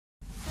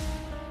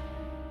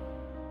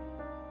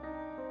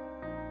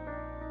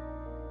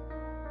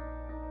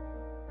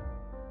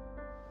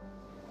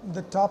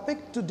The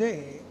topic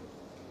today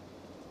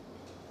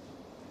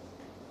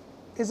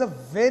is a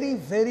very,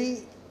 very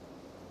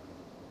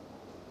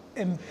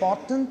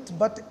important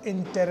but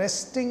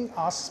interesting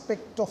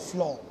aspect of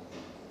law,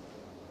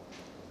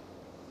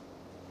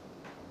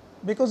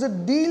 because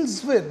it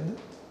deals with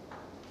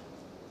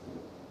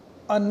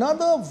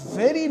another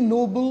very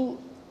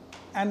noble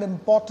and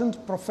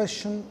important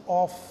profession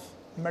of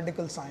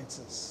medical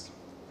sciences.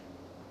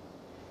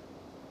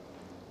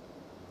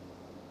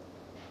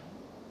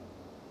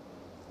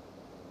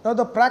 Now,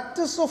 the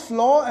practice of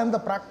law and the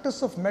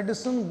practice of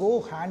medicine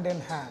go hand in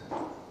hand.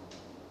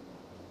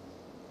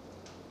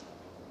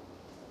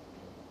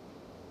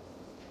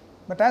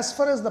 But as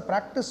far as the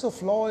practice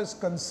of law is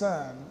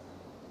concerned,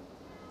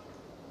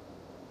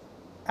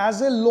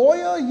 as a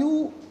lawyer,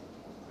 you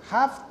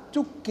have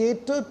to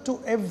cater to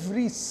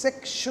every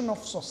section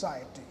of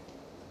society,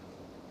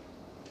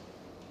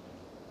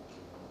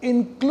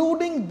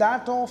 including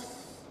that of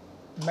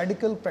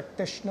medical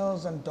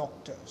practitioners and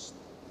doctors.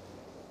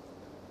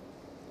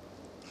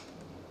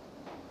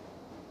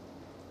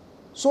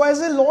 So,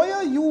 as a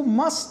lawyer, you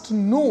must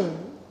know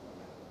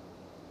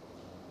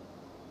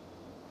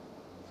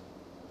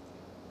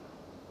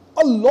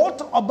a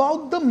lot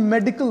about the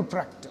medical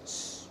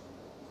practice.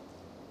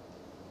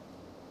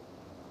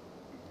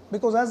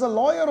 Because as a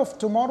lawyer of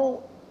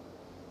tomorrow,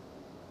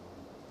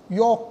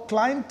 your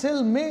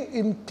clientele may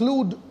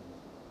include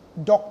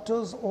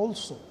doctors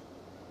also.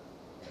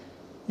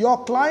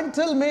 Your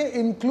clientele may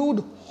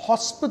include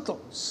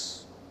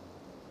hospitals.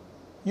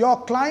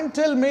 Your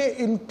clientele may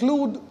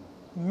include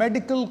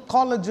medical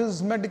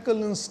colleges,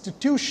 medical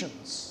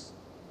institutions.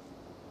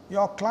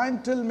 Your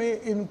clientele may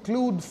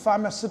include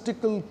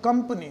pharmaceutical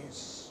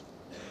companies.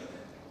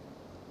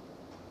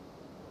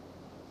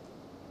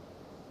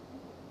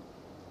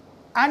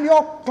 And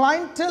your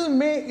clientele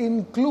may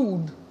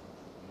include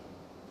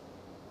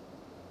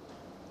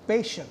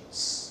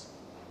patients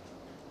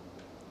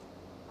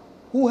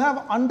who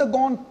have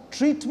undergone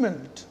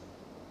treatment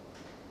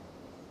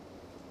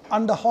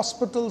under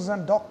hospitals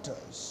and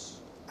doctors,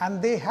 and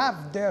they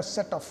have their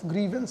set of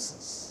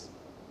grievances.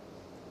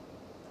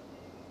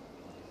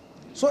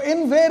 So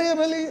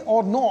invariably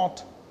or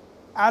not,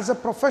 as a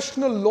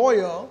professional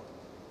lawyer,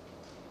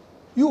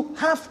 you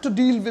have to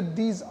deal with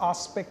these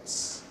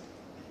aspects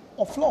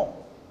of law.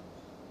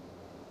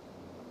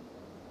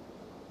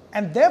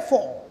 And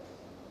therefore,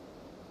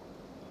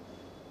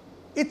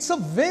 it's a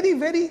very,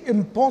 very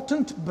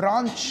important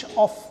branch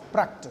of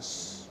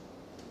practice.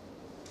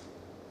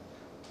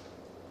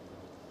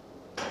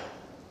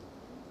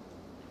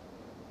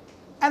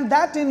 And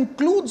that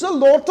includes a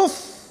lot of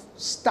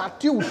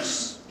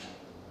statutes,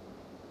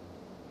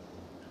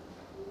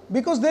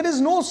 because there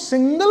is no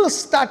single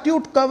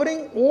statute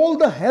covering all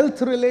the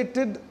health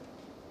related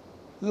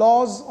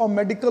laws or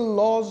medical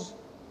laws.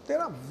 There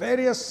are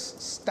various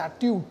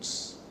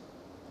statutes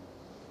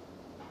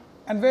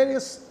and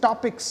various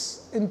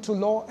topics into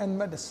law and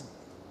medicine.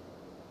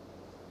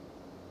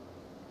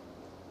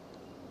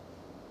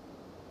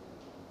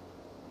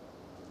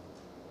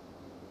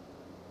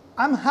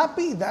 I'm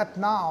happy that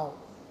now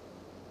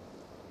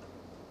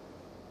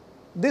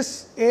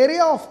this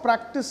area of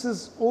practice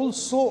is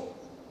also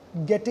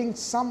getting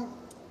some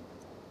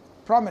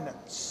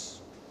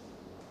prominence.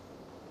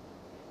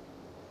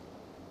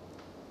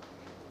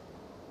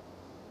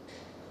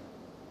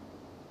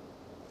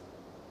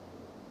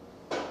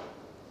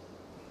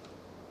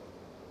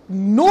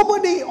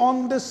 Nobody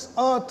on this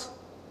earth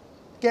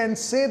can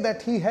say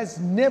that he has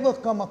never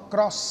come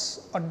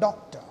across a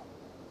doctor.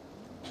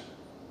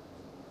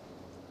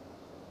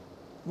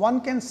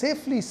 One can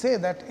safely say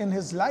that in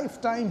his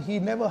lifetime he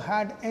never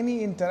had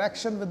any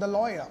interaction with a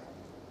lawyer.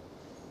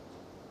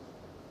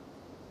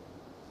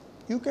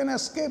 You can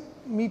escape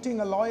meeting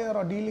a lawyer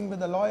or dealing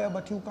with a lawyer,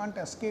 but you can't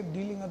escape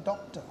dealing with a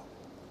doctor.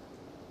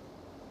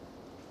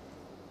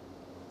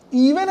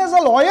 Even as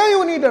a lawyer,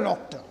 you need a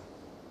doctor.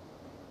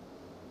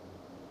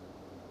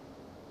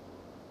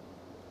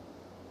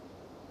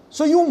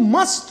 So you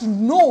must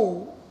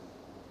know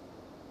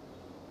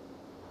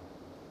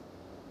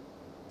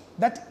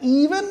that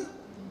even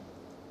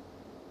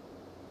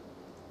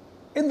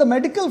in the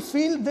medical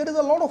field, there is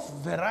a lot of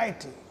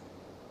variety.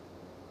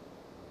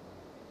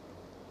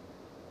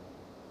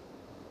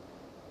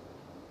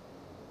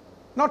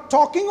 Now,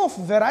 talking of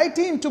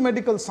variety into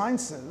medical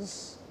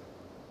sciences,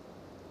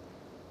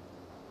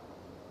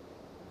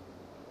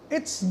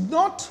 it's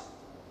not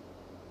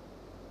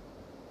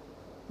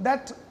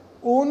that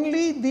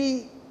only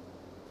the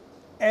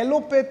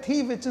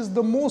allopathy, which is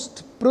the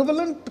most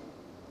prevalent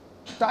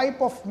type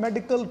of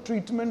medical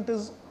treatment,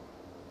 is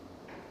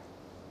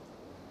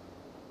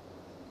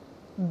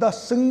the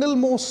single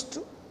most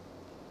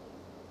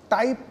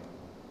type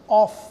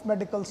of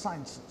medical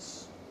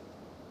sciences.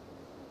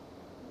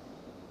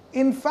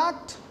 In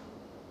fact,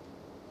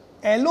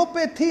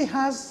 allopathy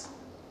has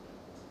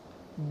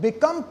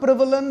become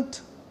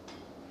prevalent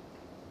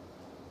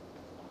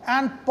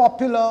and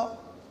popular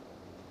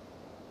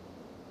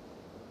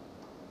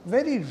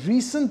very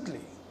recently.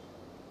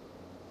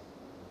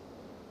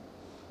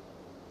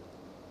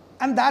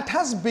 And that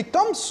has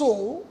become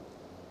so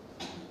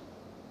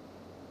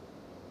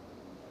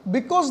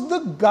because the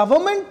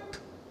government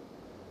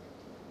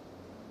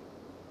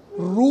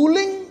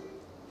ruling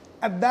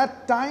at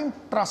that time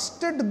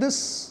trusted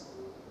this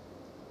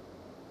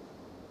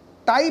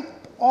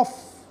type of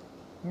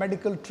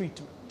medical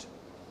treatment.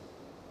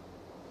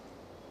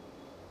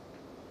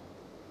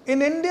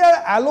 In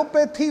India,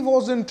 allopathy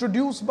was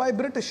introduced by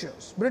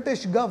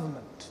British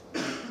government.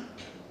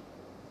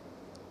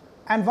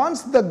 And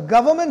once the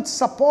government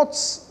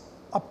supports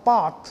a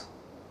path,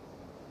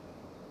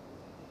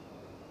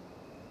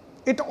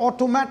 it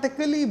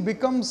automatically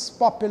becomes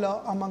popular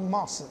among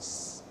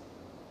masses.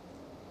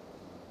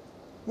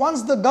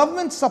 Once the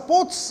government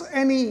supports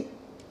any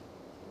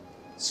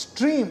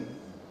stream,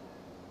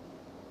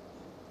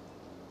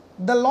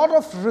 the lot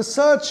of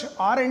research,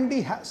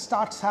 R&D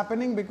starts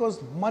happening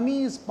because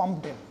money is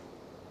pumped in.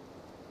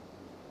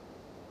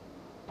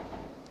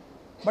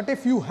 But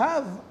if you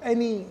have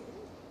any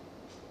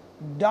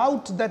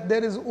doubt that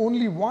there is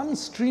only one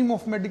stream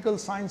of medical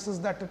sciences,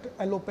 that is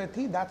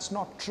allopathy, that's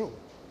not true.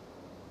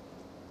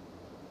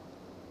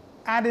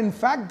 And in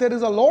fact, there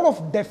is a lot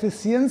of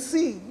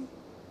deficiency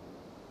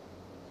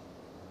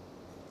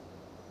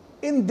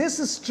in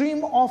this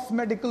stream of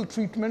medical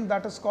treatment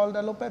that is called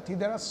allopathy.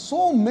 There are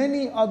so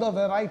many other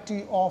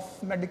variety of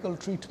medical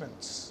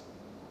treatments.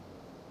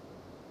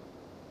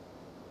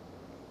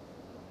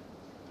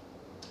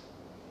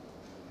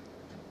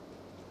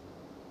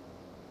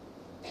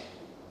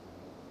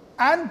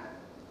 And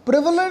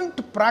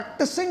prevalent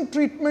practicing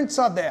treatments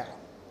are there.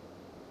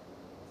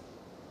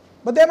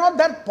 But they are not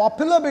that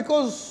popular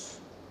because,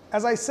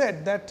 as I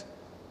said, that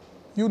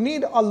you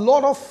need a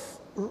lot of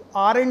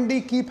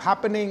R&D keep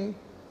happening,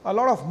 a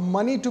lot of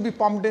money to be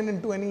pumped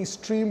into any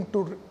stream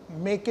to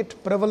make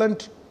it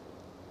prevalent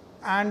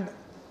and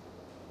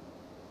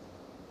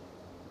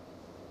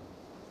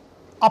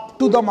up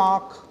to the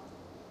mark.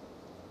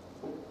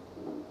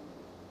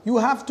 You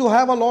have to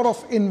have a lot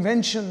of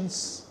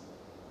inventions.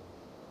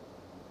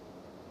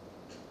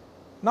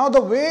 Now,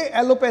 the way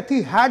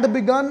allopathy had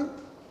begun,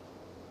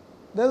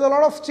 there's a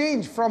lot of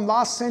change from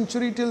last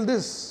century till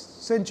this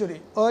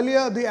century.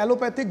 Earlier, the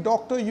allopathic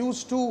doctor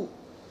used to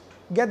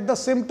get the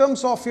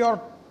symptoms of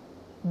your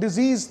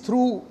disease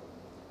through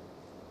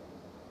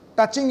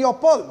touching your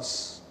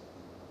pulse.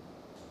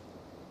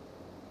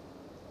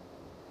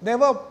 There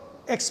were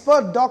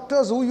expert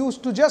doctors who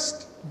used to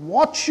just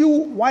watch you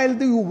while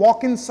you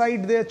walk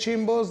inside their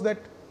chambers, that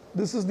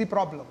this is the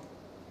problem.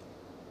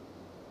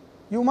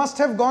 You must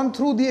have gone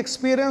through the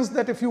experience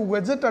that if you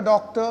visit a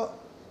doctor,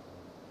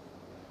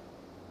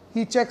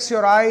 he checks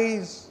your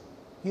eyes,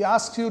 he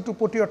asks you to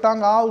put your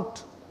tongue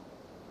out,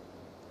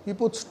 he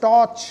puts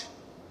torch,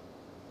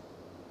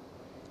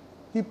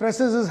 he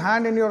presses his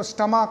hand in your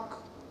stomach.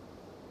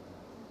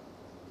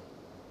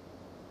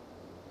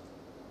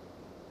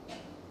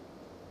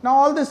 Now,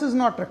 all this is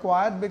not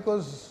required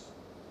because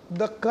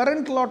the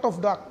current lot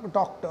of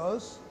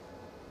doctors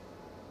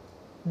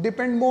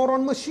depend more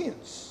on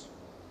machines.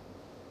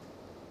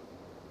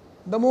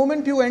 The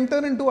moment you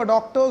enter into a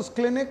doctor's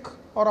clinic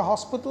or a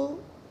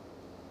hospital,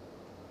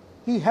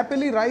 he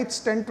happily writes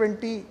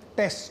 10-20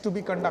 tests to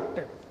be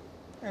conducted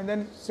and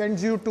then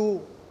sends you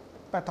to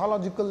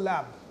pathological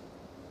lab.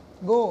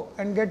 Go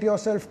and get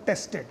yourself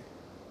tested.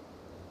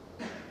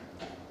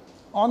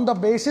 On the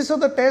basis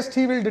of the test,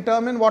 he will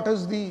determine what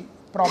is the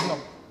problem.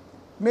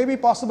 Maybe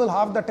possible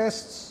half the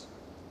tests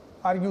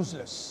are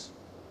useless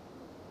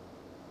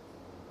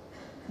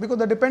because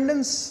the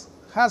dependence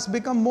has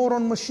become more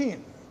on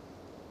machine.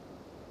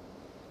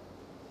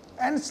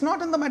 And it's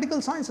not in the medical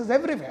sciences,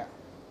 everywhere.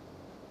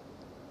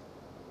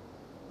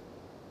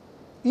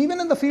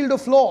 Even in the field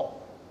of law,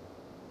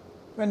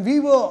 when we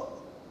were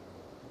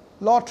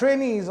law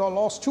trainees or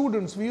law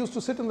students, we used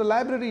to sit in the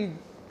library,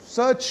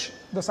 search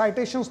the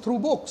citations through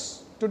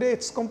books. Today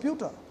it's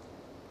computer.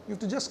 You have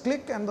to just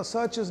click and the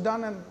search is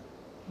done and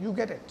you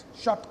get it,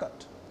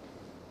 shortcut.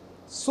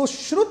 So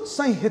Shrut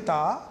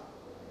Sanhita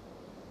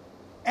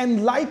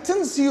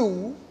enlightens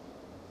you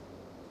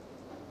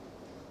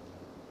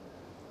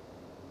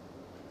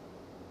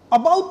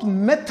about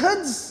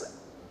methods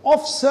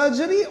of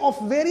surgery of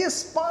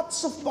various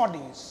parts of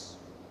bodies.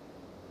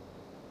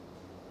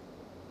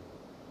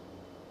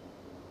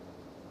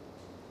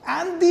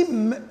 And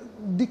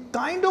the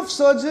kind of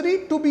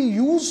surgery to be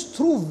used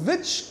through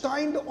which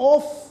kind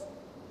of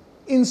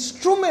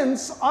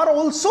instruments are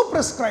also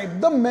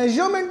prescribed. The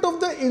measurement of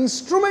the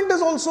instrument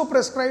is also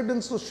prescribed in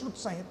Sushrut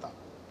Sanhita.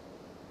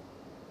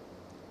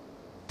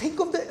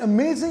 Think of the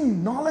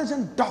amazing knowledge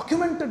and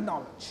documented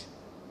knowledge.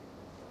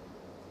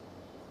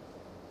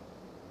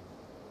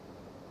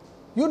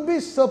 You'd be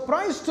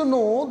surprised to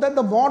know that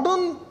the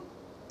modern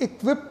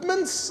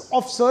equipments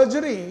of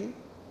surgery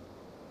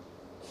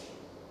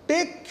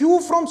take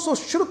cue from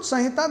Sushrut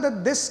Sanhita,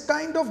 that this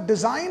kind of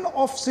design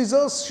of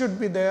scissors should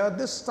be there,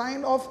 this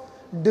kind of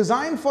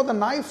design for the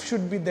knife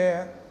should be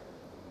there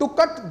to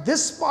cut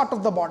this part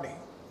of the body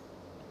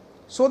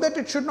so that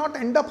it should not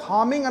end up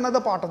harming another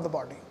part of the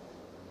body.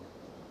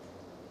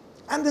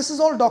 And this is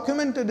all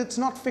documented, it's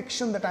not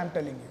fiction that I am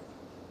telling you.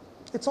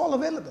 It's all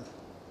available.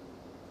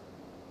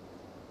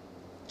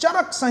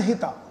 Charak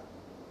Sanhita,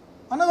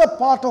 another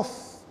part of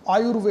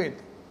Ayurveda,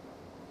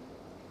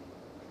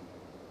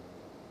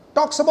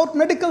 talks about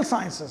medical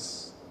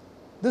sciences.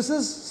 This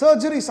is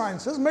surgery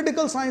sciences.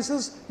 Medical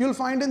sciences you will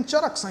find in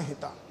Charak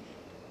Sanhita.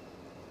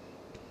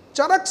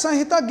 Charak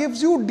Sanhita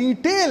gives you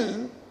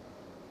detail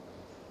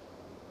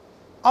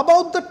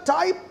about the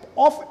type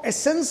of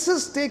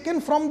essences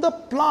taken from the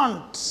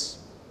plants,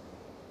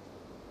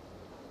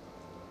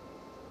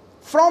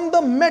 from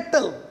the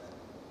metal,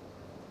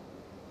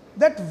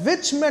 that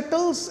which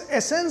metal's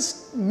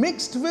essence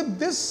mixed with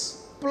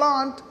this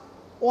plant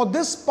or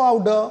this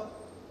powder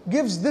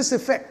gives this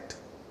effect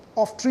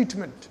of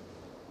treatment.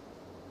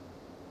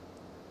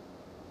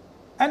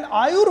 And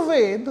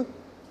Ayurveda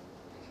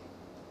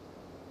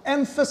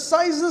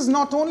emphasizes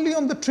not only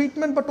on the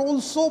treatment but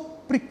also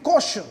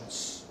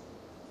precautions,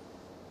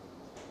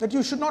 that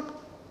you should not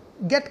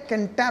get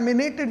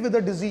contaminated with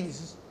a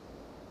disease.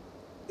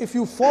 If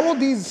you follow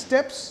these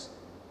steps,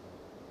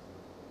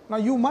 now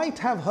you might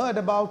have heard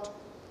about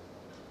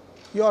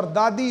your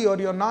dadi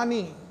or your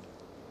nani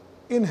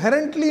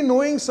inherently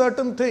knowing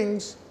certain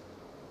things.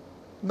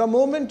 The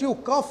moment you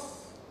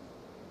cough,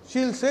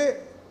 she'll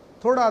say,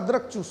 "Thoda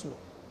adrak choose lo."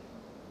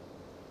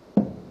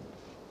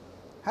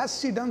 Has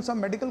she done some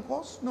medical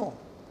course? No.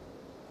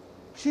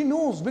 She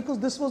knows, because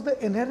this was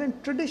the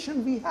inherent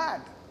tradition we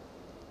had.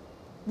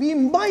 We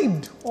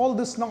imbibed all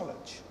this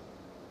knowledge.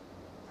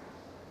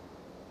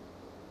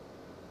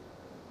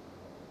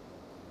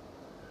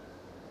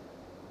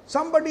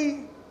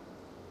 Somebody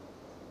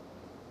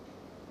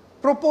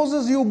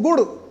proposes you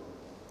gud,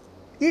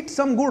 eat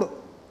some gud.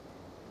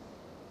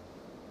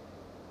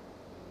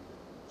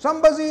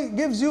 Somebody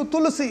gives you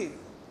tulsi.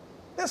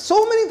 There are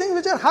so many things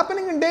which are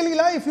happening in daily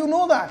life, you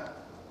know that.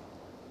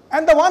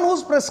 And the one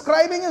who's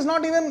prescribing is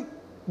not even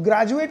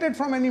graduated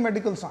from any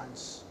medical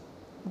science,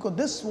 because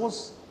this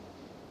was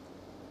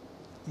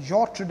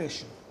your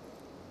tradition,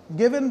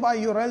 given by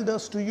your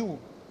elders to you.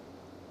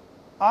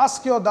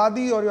 Ask your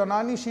dadi or your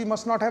nani, she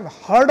must not have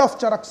heard of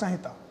Charak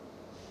Sanhita,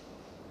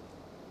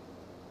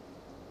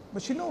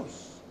 but she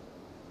knows.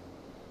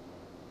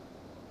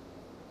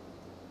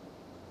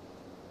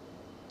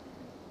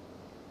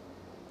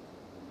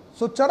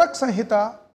 So Charak Sanhita